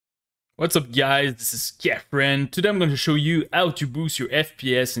What's up guys, this is Kefren. Today I'm going to show you how to boost your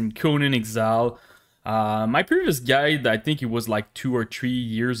FPS in Conan Exiles. My previous guide, I think it was like 2 or 3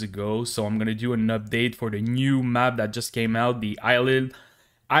 years ago, so I'm going to do an update for the new map that just came out, the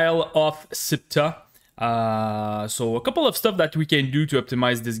Isle of Siptah. So a couple of stuff that we can do to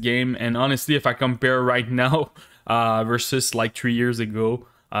optimize this game, and honestly if I compare right now versus like 3 years ago,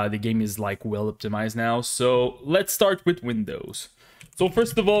 the game is like well optimized now. So let's start with Windows. So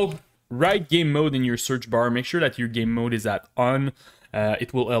first of all, write game mode in your search bar. Make sure that your game mode is at on.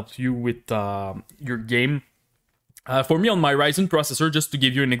 It will help you with your game. For me on my Ryzen processor, just to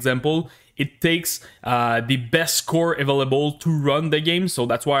give you an example, it takes the best score available to run the game. So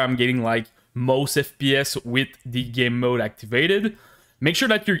that's why I'm getting like most FPS with the game mode activated. Make sure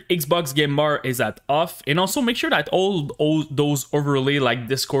that your Xbox game bar is at off, and also make sure that all those overlay like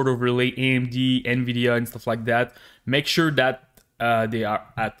Discord overlay, AMD, Nvidia and stuff like that, make sure that they are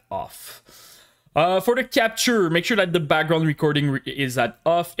at off. For the capture, make sure that the background recording is at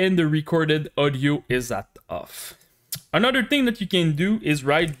off and the recorded audio is at off. Another thing that you can do is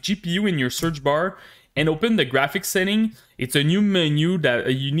write GPU in your search bar and open the graphics setting. It's a new menu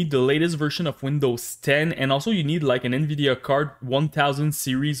that you need the latest version of Windows 10, and also you need like an Nvidia card 1000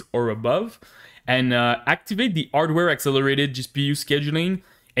 series or above, and activate the hardware accelerated GPU scheduling.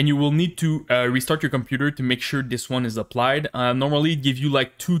 And you will need to restart your computer to make sure this one is applied. Normally it gives you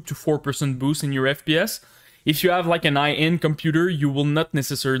like 2 to 4% boost in your FPS. If you have like an high-end computer, you will not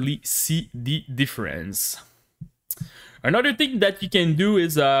necessarily see the difference. Another thing that you can do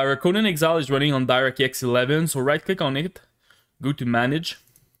is Conan Exiles is running on DirectX 11. So right click on it, go to manage,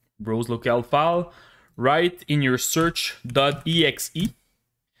 browse local file, write in your search.exe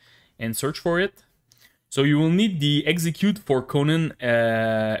and search for it. So you will need the execute for Conan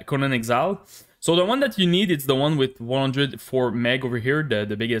Exiles. So the one that you need is the one with 104 meg over here,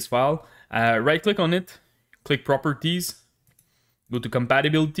 the biggest file. Right click on it, click properties, go to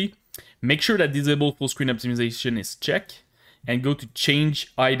compatibility. Make sure that disable full screen optimization is checked, and go to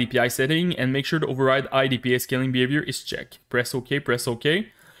change IDPI setting and make sure to override IDPI scaling behavior is checked. Press OK, press OK.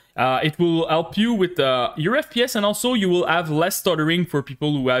 It will help you with your FPS, and also you will have less stuttering for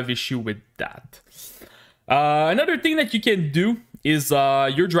people who have issue with that. Another thing that you can do is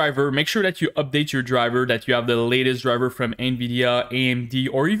your driver. Make sure that you update your driver, that you have the latest driver from Nvidia, AMD,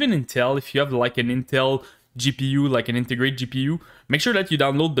 or even Intel. If you have like an Intel GPU, like an integrated GPU, make sure that you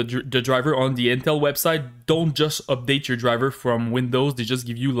download the driver on the Intel website. Don't just update your driver from Windows. They just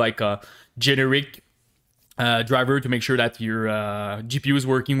give you like a generic driver to make sure that your GPU is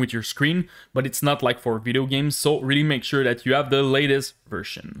working with your screen, but it's not like for video games. So really make sure that you have the latest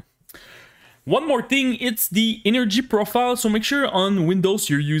version. One more thing, it's the energy profile. So make sure on Windows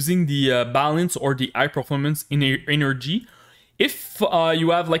you're using the balance or the high performance energy. If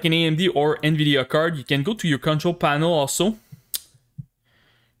you have like an AMD or Nvidia card, you can go to your control panel also.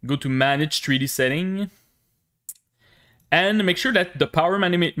 Go to manage 3D setting. And make sure that the power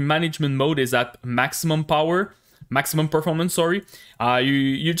management mode is at maximum performance, sorry.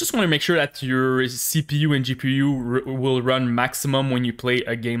 You just want to make sure that your CPU and GPU will run maximum when you play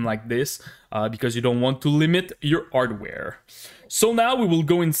a game like this, because you don't want to limit your hardware. So now we will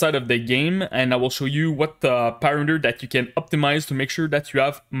go inside of the game and I will show you what parameter that you can optimize to make sure that you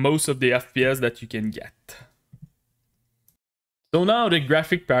have most of the FPS that you can get. So now the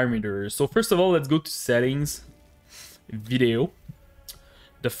graphic parameters. So first of all, let's go to settings, video.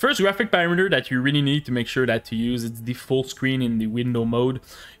 The first graphic parameter that you really need to make sure that to use is the full screen in the window mode.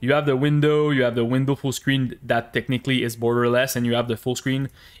 You have the window full screen that technically is borderless, and you have the full screen.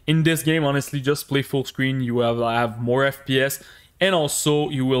 In this game, honestly, just play full screen. You will have more FPS, and also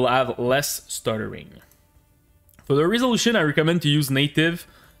you will have less stuttering. For the resolution, I recommend to use native.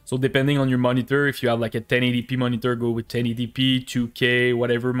 So depending on your monitor, if you have like a 1080p monitor, go with 1080p, 2K,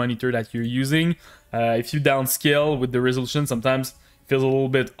 whatever monitor that you're using. If you downscale with the resolution, sometimes feels a little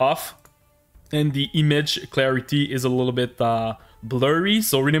bit off, and the image clarity is a little bit blurry,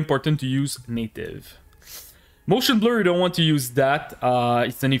 so really important to use native. Motion blur, you don't want to use that.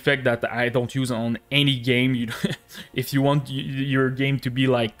 It's an effect that I don't use on any game. If you want your game to be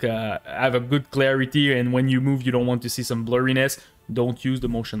like have a good clarity, and when you move you don't want to see some blurriness, don't use the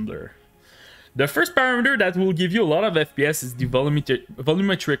motion blur. The first parameter that will give you a lot of FPS is the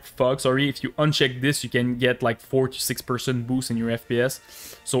volumetric fog. Sorry, if you uncheck this, you can get like 4 to 6% boost in your FPS.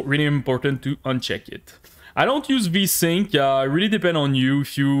 So really important to uncheck it. I don't use VSync. Really depend on you.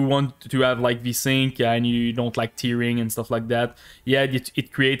 If you want to have like VSync and you don't like tearing and stuff like that, yeah,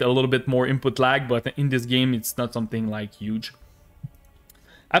 it creates a little bit more input lag, but in this game, it's not something like huge.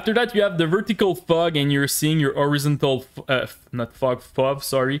 After that, you have the vertical fog, and you're seeing your horizontal, not fog, FOV,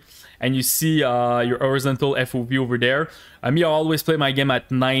 sorry. And you see your horizontal FOV over there. Me, I always play my game at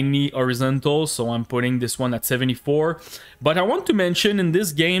 90 horizontal, so I'm putting this one at 74. But I want to mention in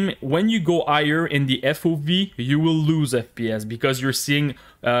this game, when you go higher in the FOV, you will lose FPS because you're seeing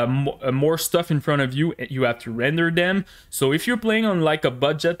more stuff in front of you. You have to render them. So if you're playing on like a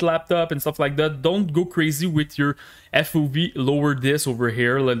budget laptop and stuff like that, don't go crazy with your FOV. Lower this over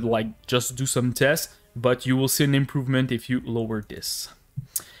here, like just do some tests, but you will see an improvement if you lower this.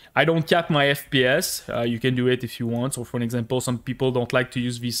 I don't cap my FPS. You can do it if you want. So for an example, some people don't like to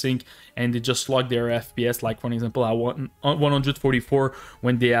use VSync and they just lock their FPS. Like for an example, I want 144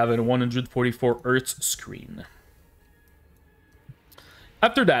 when they have a 144 Hz screen.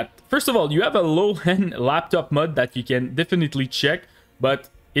 After that, first of all, you have a low-end laptop mode that you can definitely check, but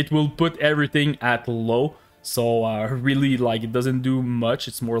it will put everything at low. So really, like, it doesn't do much.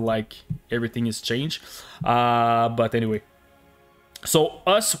 It's more like everything is changed. But anyway. So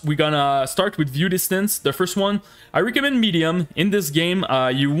we're gonna start with view distance. The first one, I recommend medium. In this game,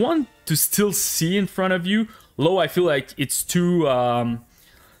 you want to still see in front of you. Low, I feel like it's too,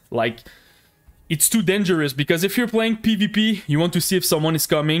 it's too dangerous, because if you're playing PvP, you want to see if someone is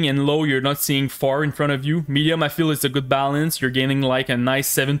coming, and low, you're not seeing far in front of you. Medium, I feel it's a good balance. You're gaining like a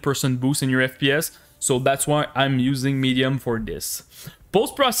nice 7% boost in your FPS. So that's why I'm using medium for this.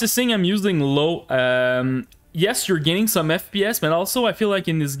 Post-processing, I'm using low. Yes, you're gaining some FPS, but also I feel like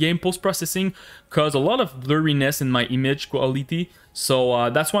in this game, post-processing cause a lot of blurriness in my image quality. So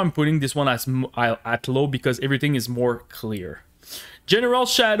that's why I'm putting this one at low, because everything is more clear. General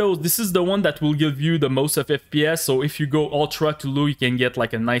shadows, this is the one that will give you the most of FPS. So if you go ultra to low, you can get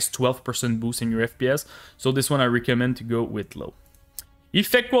like a nice 12% boost in your FPS. So this one I recommend to go with low.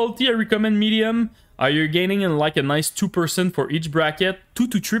 Effect quality, I recommend medium. You're gaining in like a nice 2% for each bracket, 2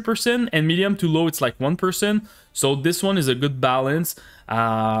 to 3%, and medium to low, it's like 1%. So this one is a good balance.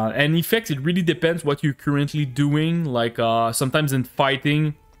 And effects, it really depends what you're currently doing. Like sometimes in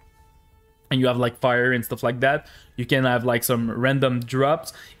fighting, and you have like fire and stuff like that, you can have like some random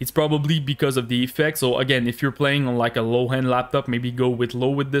drops. It's probably because of the effect. So again, if you're playing on like a low-end laptop, maybe go with low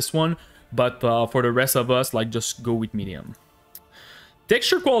with this one. But for the rest of us, like just go with medium.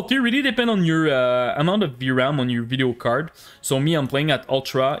 Texture quality really depend on your amount of VRAM on your video card. So me, I'm playing at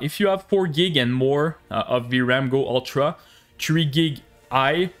ultra. If you have 4 gig and more of VRAM, go ultra. 3 gig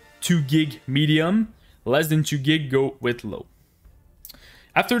high, 2 gig medium. Less than 2 gig, go with low.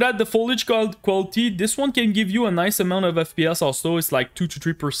 After that, the foliage quality, this one can give you a nice amount of FPS also. It's like 2 to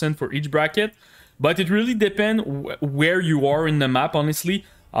 3% for each bracket. But it really depends where you are in the map, honestly.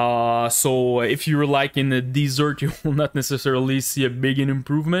 So if you're like in the desert, you will not necessarily see a big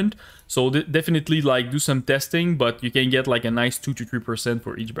improvement. So definitely like do some testing, but you can get like a nice 2 to 3%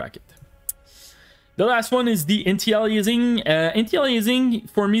 for each bracket. The last one is the anti-aliasing. Anti-aliasing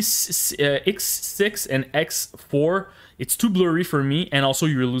for me, X6 and X4, it's too blurry for me, and also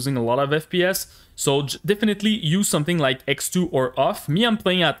you're losing a lot of FPS. So definitely use something like X2 or off. Me, I'm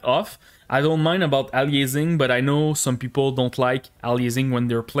playing at off. I don't mind about aliasing, but I know some people don't like aliasing when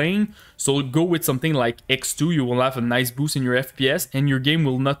they're playing. So go with something like X2. You will have a nice boost in your FPS, and your game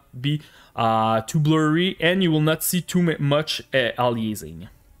will not be too blurry, and you will not see too much aliasing.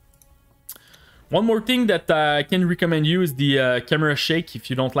 One more thing that I can recommend you is the camera shake. If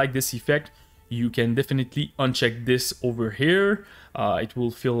you don't like this effect, you can definitely uncheck this over here. It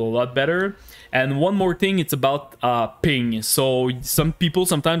will feel a lot better. And one more thing, it's about ping. So some people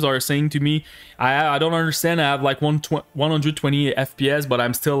sometimes are saying to me, I don't understand, I have like 120 FPS, but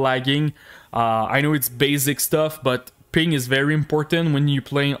I'm still lagging. I know it's basic stuff, but ping is very important when you're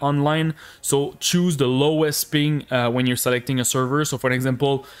playing online. So choose the lowest ping when you're selecting a server. So for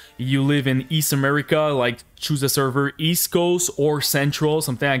example, you live in East America, like choose a server East Coast or Central,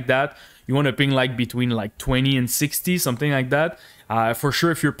 something like that. You want to ping like between like 20 and 60, something like that. For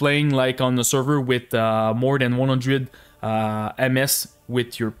sure, if you're playing like on a server with more than 100 ms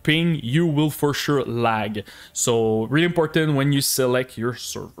with your ping, you will for sure lag. So really important when you select your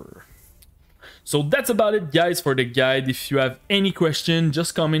server. So that's about it, guys, for the guide. If you have any question,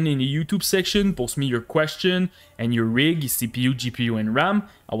 just comment in the YouTube section, post me your question and your rig, CPU, GPU, and RAM.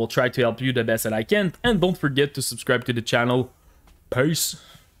 I will try to help you the best that I can. And don't forget to subscribe to the channel. Peace.